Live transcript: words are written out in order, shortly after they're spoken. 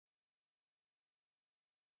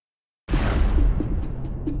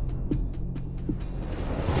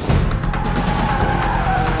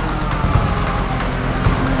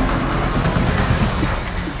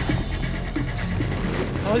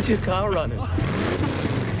your car running?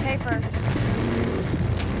 Papers.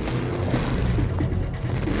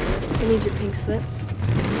 I need your pink slip.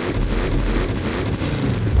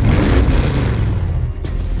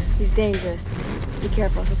 He's dangerous. Be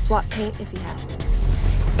careful, he'll swap paint if he has to.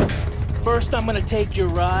 First, I'm gonna take your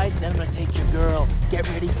ride, then I'm gonna take your girl. Get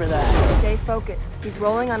ready for that. Stay focused. He's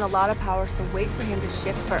rolling on a lot of power, so wait for him to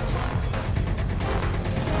shift first.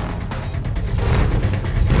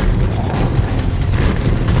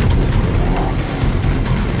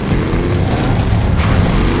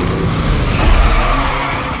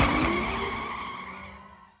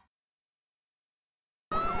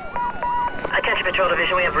 Attention Patrol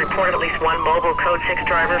Division, we have reported at least one mobile Code 6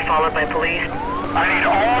 driver followed by police. I need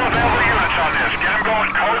all available units on this. Get them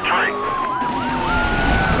going, Code 3.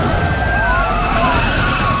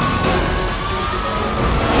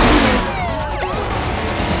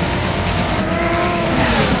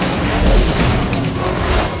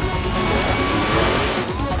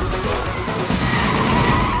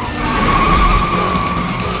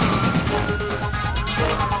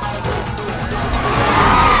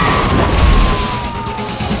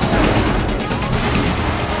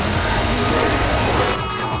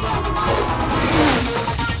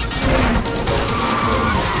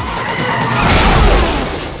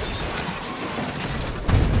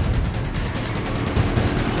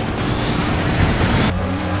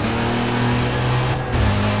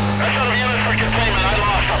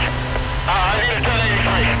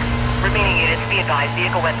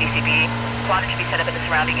 Vehicle went BCB. Squad should be set up in the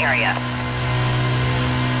surrounding area.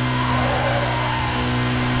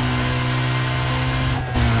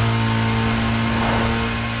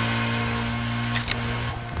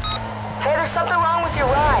 Hey, there's something wrong with your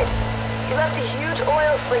ride. You left a huge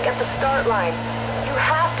oil slick at the start line. You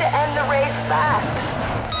have to end the race fast.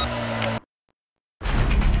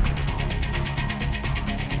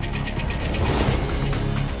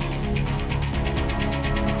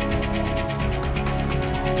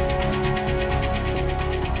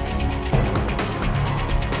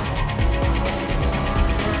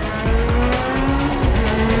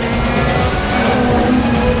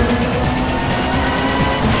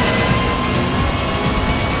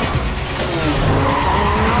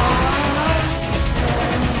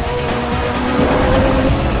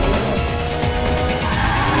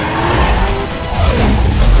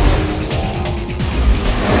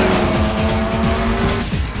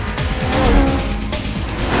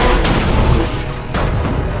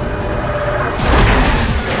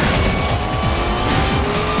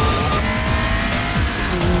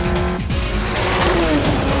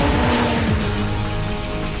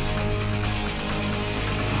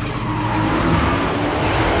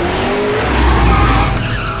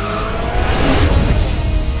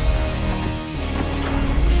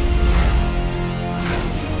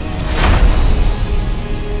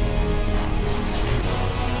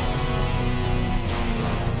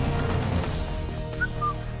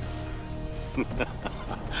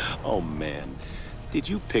 Oh man, did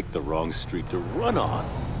you pick the wrong street to run on?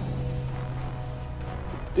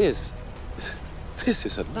 This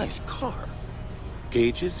is a nice car.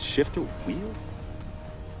 Gauges, shifter, wheel?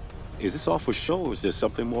 Is this all for show, or is there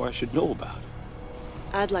something more I should know about?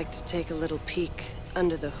 I'd like to take a little peek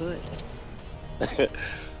under the hood.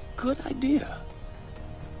 Good idea.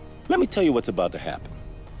 Let me tell you what's about to happen.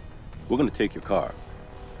 We're gonna take your car,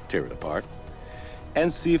 tear it apart,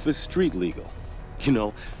 and see if it's street legal. You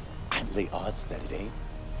know, I'd lay odds that it ain't.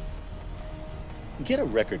 Get a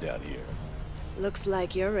record down here. Looks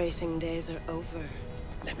like your racing days are over.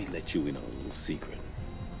 Let me let you in on a little secret.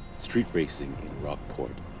 Street racing in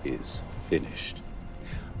Rockport is finished.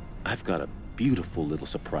 I've got a beautiful little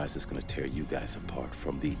surprise that's gonna tear you guys apart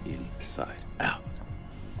from the inside out.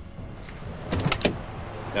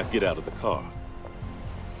 Now get out of the car.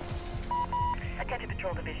 Attention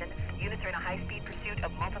Patrol Division. Units are in a high-speed pursuit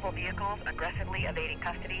of multiple vehicles, aggressively evading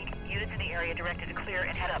custody. Units in the area directed to clear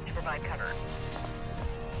and head up to provide cover.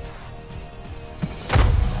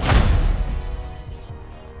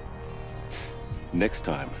 Next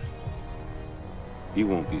time, you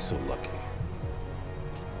won't be so lucky.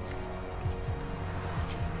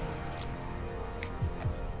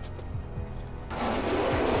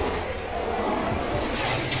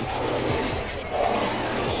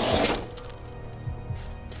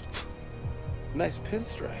 Nice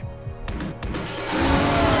pinstripe.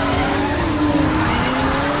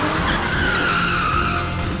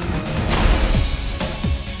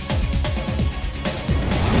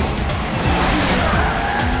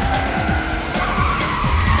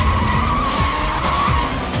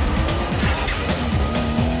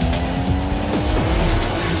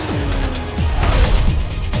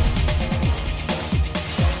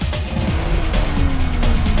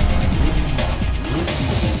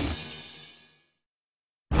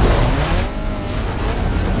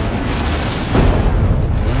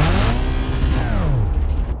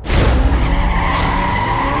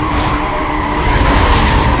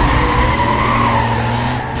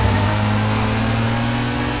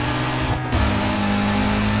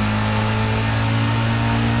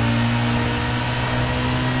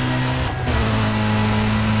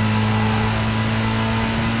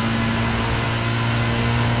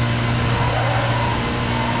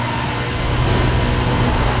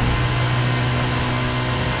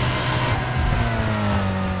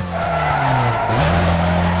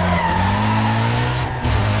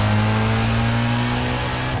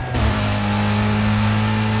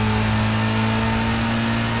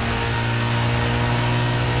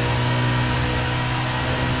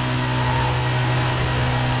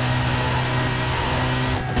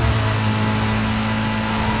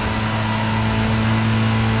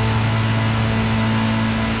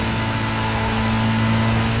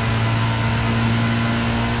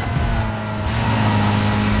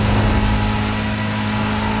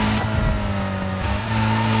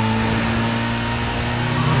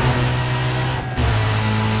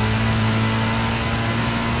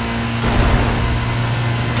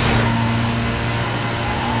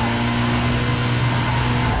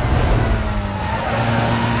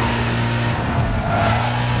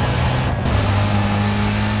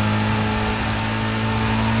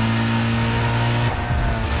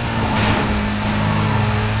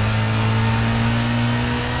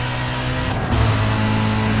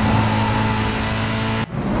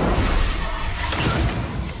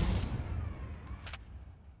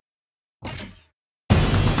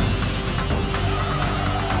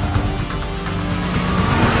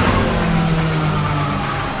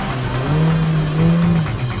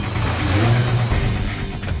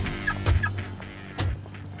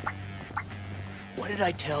 did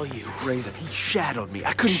I tell you? Razor, he shadowed me.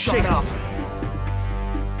 I couldn't shake up.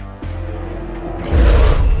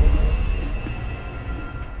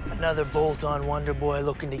 Another bolt-on wonder boy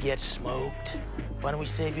looking to get smoked. Why don't we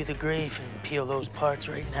save you the grief and peel those parts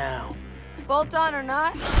right now? Bolt on or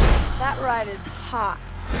not, that ride is hot.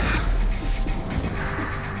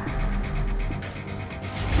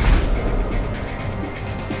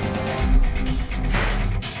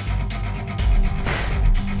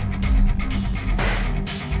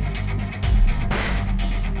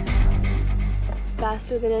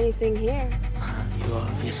 Faster than anything here. You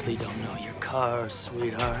obviously don't know your cars,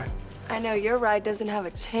 sweetheart. I know your ride doesn't have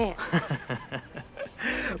a chance.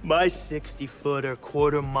 My 60-footer,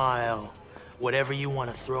 quarter mile, whatever you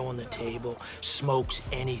want to throw on the table, smokes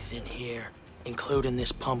anything here, including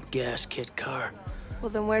this pump gas kit car. Well,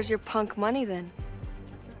 then where's your punk money then?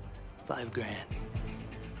 $5 grand.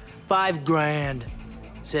 $5 grand.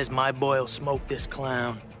 Says my boy'll smoke this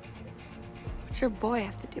clown. What's your boy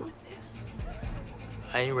have to do with this?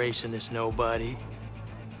 I ain't racing this nobody.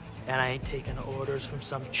 And I ain't taking orders from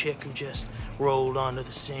some chick who just rolled onto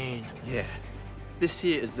the scene. Yeah. This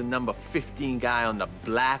here is the number 15 guy on the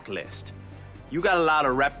blacklist. You got a lot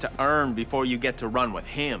of rep to earn before you get to run with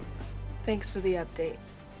him. Thanks for the update.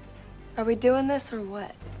 Are we doing this or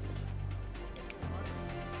what?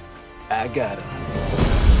 I got him.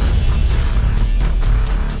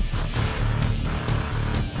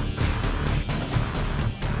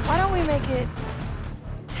 Why don't we make it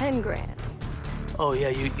 10 grand? Oh yeah,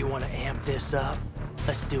 you want to amp this up?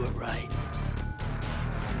 Let's do it right.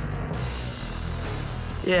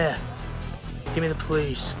 Yeah, give me the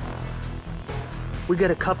police. We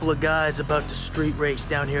got a couple of guys about to street race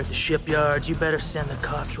down here at the shipyards. You better send the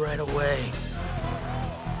cops right away.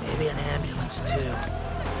 Maybe an ambulance too.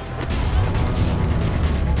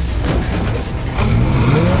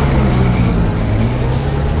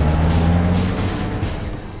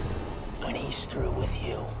 When he's through with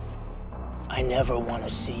you, I never want to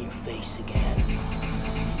see your face again.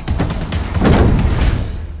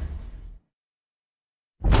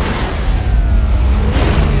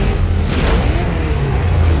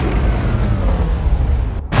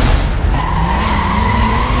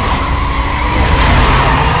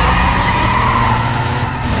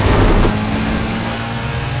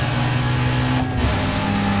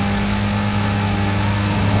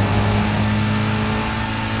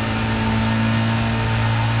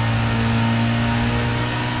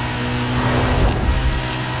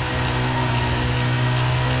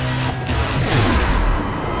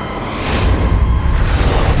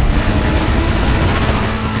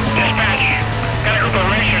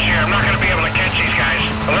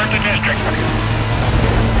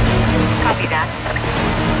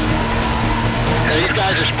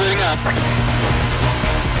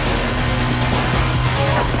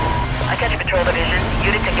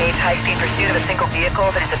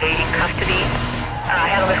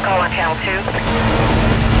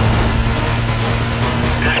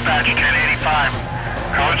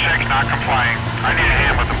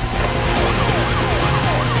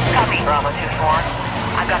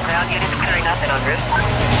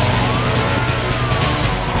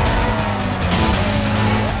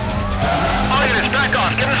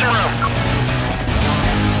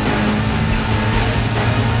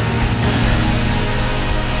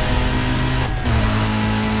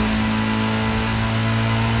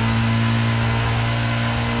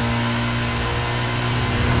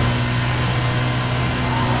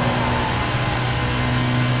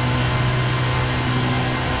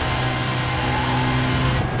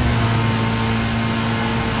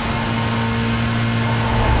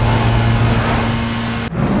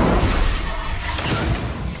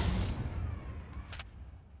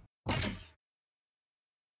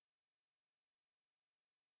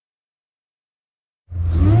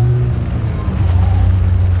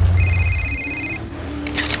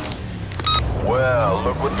 Well,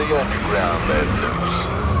 look what the underground let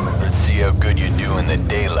loose. Let's see how good you do in the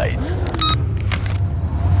daylight.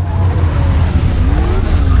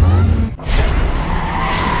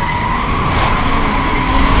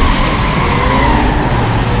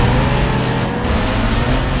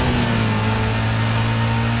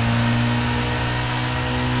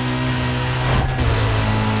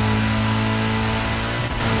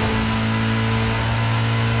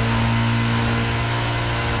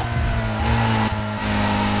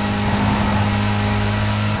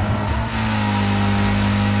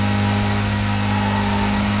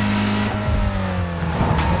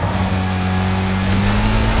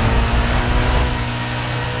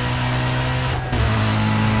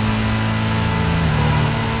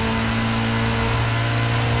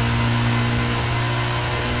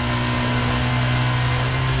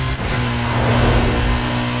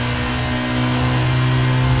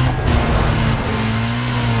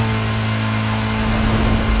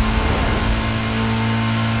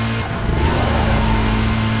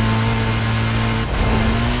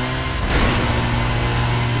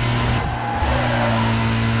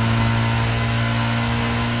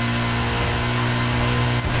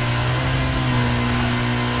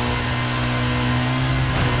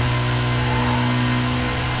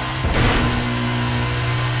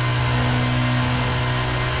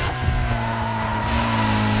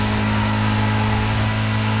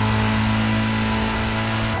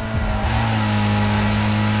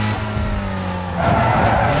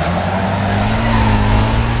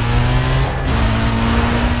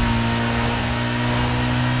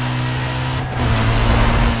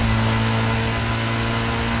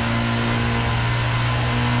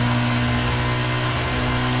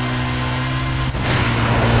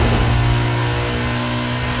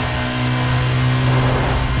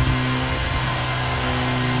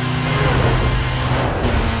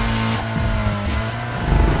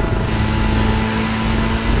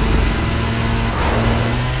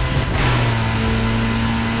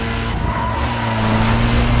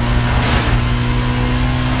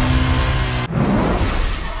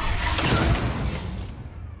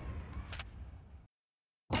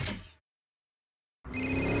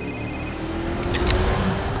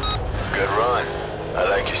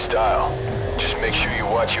 style. Just make sure you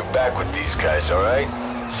watch your back with these guys, alright?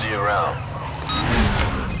 See you around.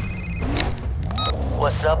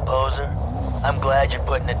 What's up, poser? I'm glad you're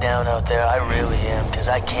putting it down out there. I really am, because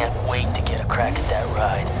I can't wait to get a crack at that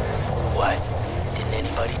ride. What? Didn't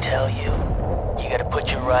anybody tell you? You gotta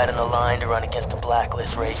put your ride on the line to run against a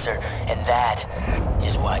blacklist racer, and that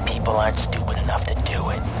is why people aren't stupid enough to do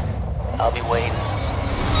it. I'll be waiting.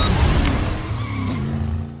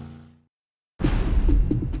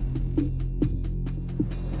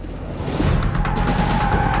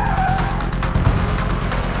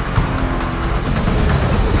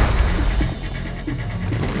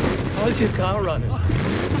 How's your car running?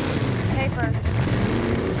 Pay first.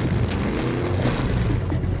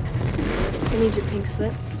 I need your pink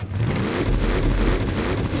slip.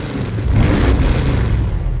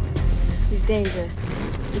 He's dangerous.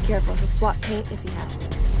 Be careful, he'll swap paint if he has to.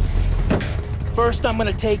 First, I'm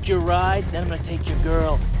gonna take your ride, then I'm gonna take your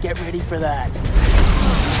girl. Get ready for that.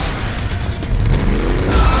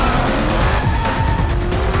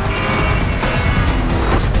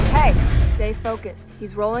 Hey, stay focused.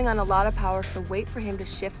 He's rolling on a lot of power, so wait for him to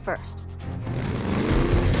shift first.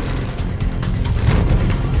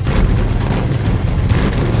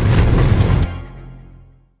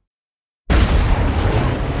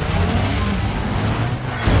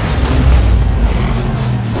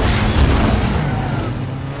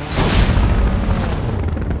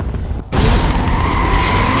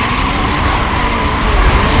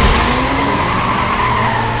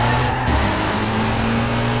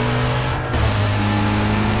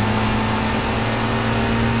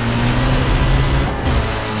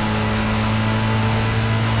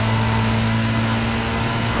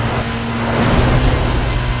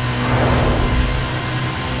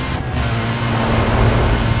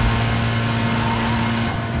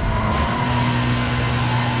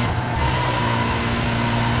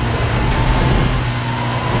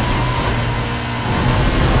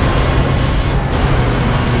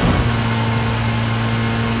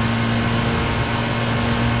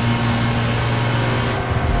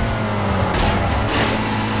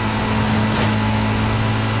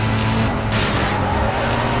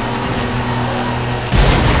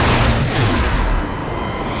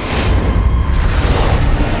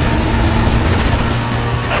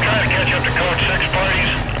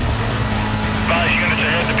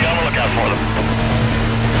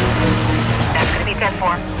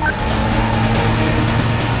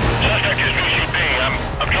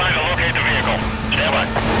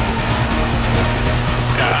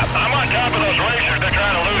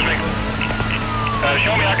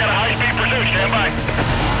 Show me, I got a high-speed pursuit, stand by.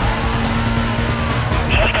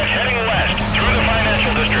 Suspect's heading west, through the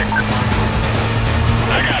financial district.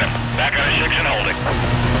 I got him. Back on a 6 and holding.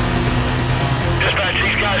 Dispatch,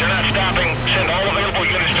 these guys are not stopping. Send all available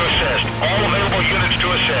units to assist. All available units to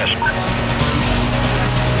assist.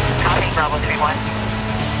 Copy, Bravo 3-1.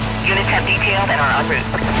 Units have detailed and are en route.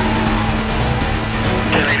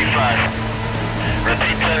 1085.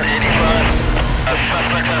 Repeat 1085. A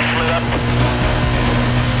suspect has split up.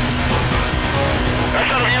 I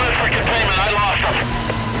set up units for containment. I lost them.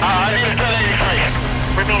 I need a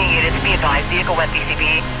 1083. Remaining units, be advised, vehicle wet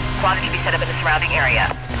BCB. Squad to be set up in the surrounding area.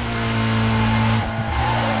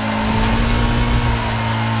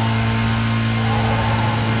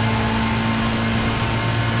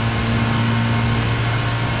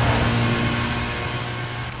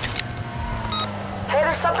 Hey,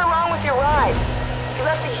 there's something wrong with your ride. You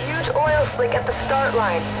left a huge oil slick at the start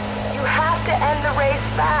line. You have to end the race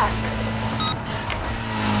fast.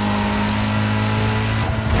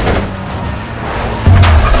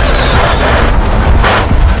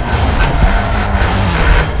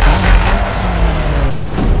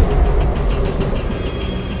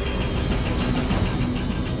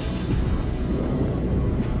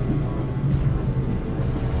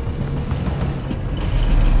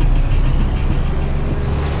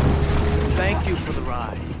 Thank you for the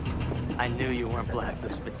ride. I knew you weren't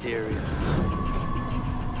blacklist material.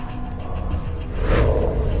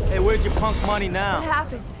 Hey, where's your punk money now? What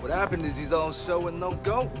happened? What happened is he's all show and no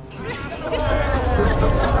go.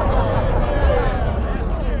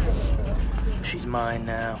 She's mine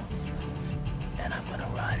now. And I'm gonna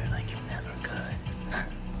ride her like you never could.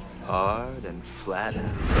 Hard and flat.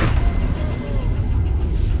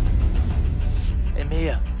 Hey,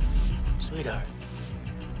 Mia. Sweetheart.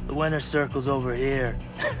 The winner's circle's over here.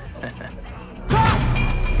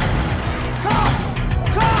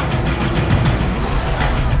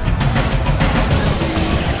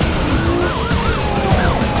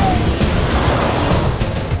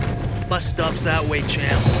 Bus stop's that way,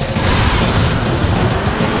 champ.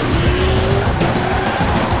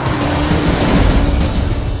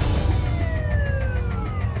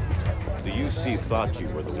 thought you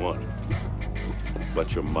were the one.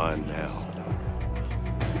 But you're mine now.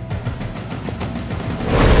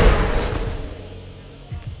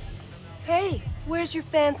 Hey, where's your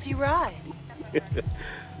fancy ride?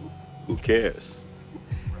 Who cares?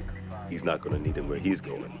 He's not gonna need him where he's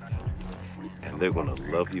going. And they're gonna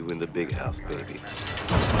love you in the big house, baby.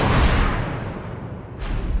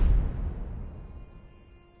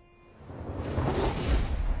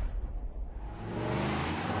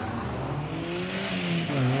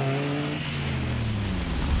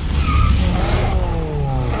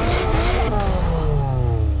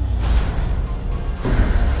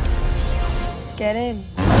 Get in.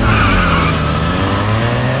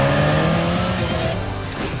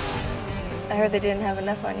 I heard they didn't have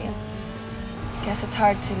enough on you. Guess it's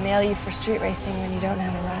hard to nail you for street racing when you don't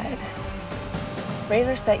have a ride.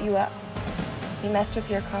 Razor set you up. He messed with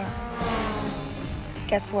your car.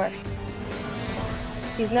 Gets worse.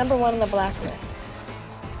 He's #1 on the blacklist,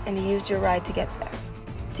 and he used your ride to get there.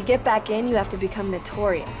 To get back in, you have to become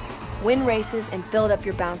notorious, win races, and build up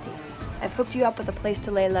your bounty. I've hooked you up with a place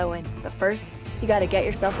to lay low in, but first, you gotta get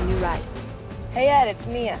yourself a new ride. Hey Ed, it's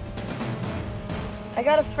Mia. I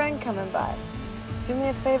got a friend coming by. Do me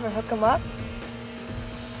a favor, hook him up?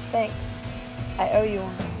 Thanks. I owe you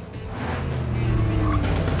one.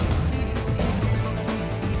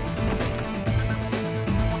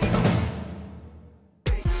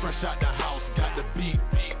 Fresh out the house, got the beat.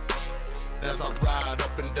 As I ride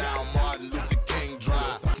up and down Martin Luther King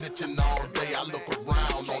Drive. Snitching all day, I look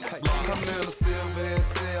around on the block. I'm in a silver and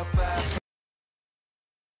CF5.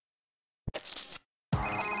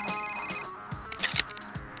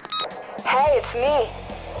 Hey, it's me.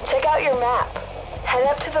 Check out your map. Head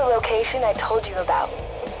up to the location I told you about.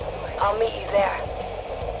 I'll meet you there.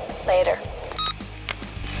 Later.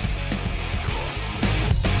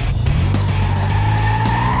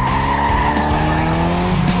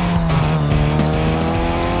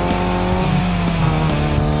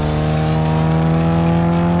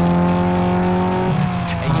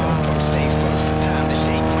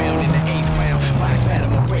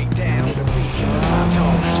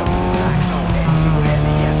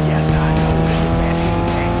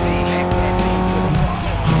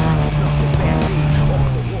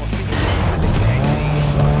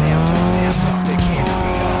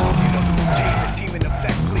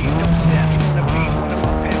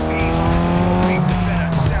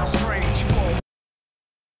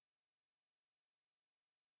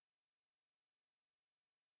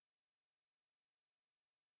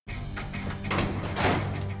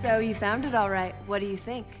 So you found it all right. What do you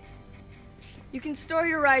think? You can store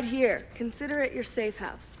your ride here. Consider it your safe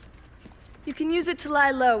house. You can use it to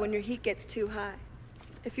lie low when your heat gets too high.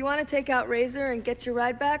 If you want to take out Razor and get your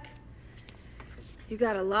ride back, you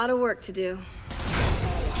got a lot of work to do.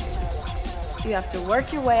 You have to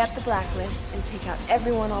work your way up the blacklist and take out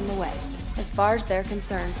everyone on the way. As far as they're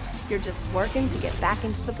concerned, you're just working to get back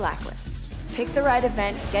into the blacklist. Pick the right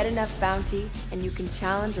event, get enough bounty, and you can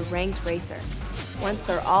challenge a ranked racer. Once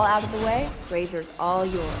they're all out of the way, Razor's all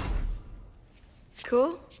yours.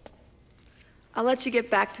 Cool? I'll let you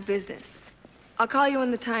get back to business. I'll call you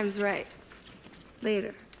when the time's right.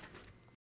 Later.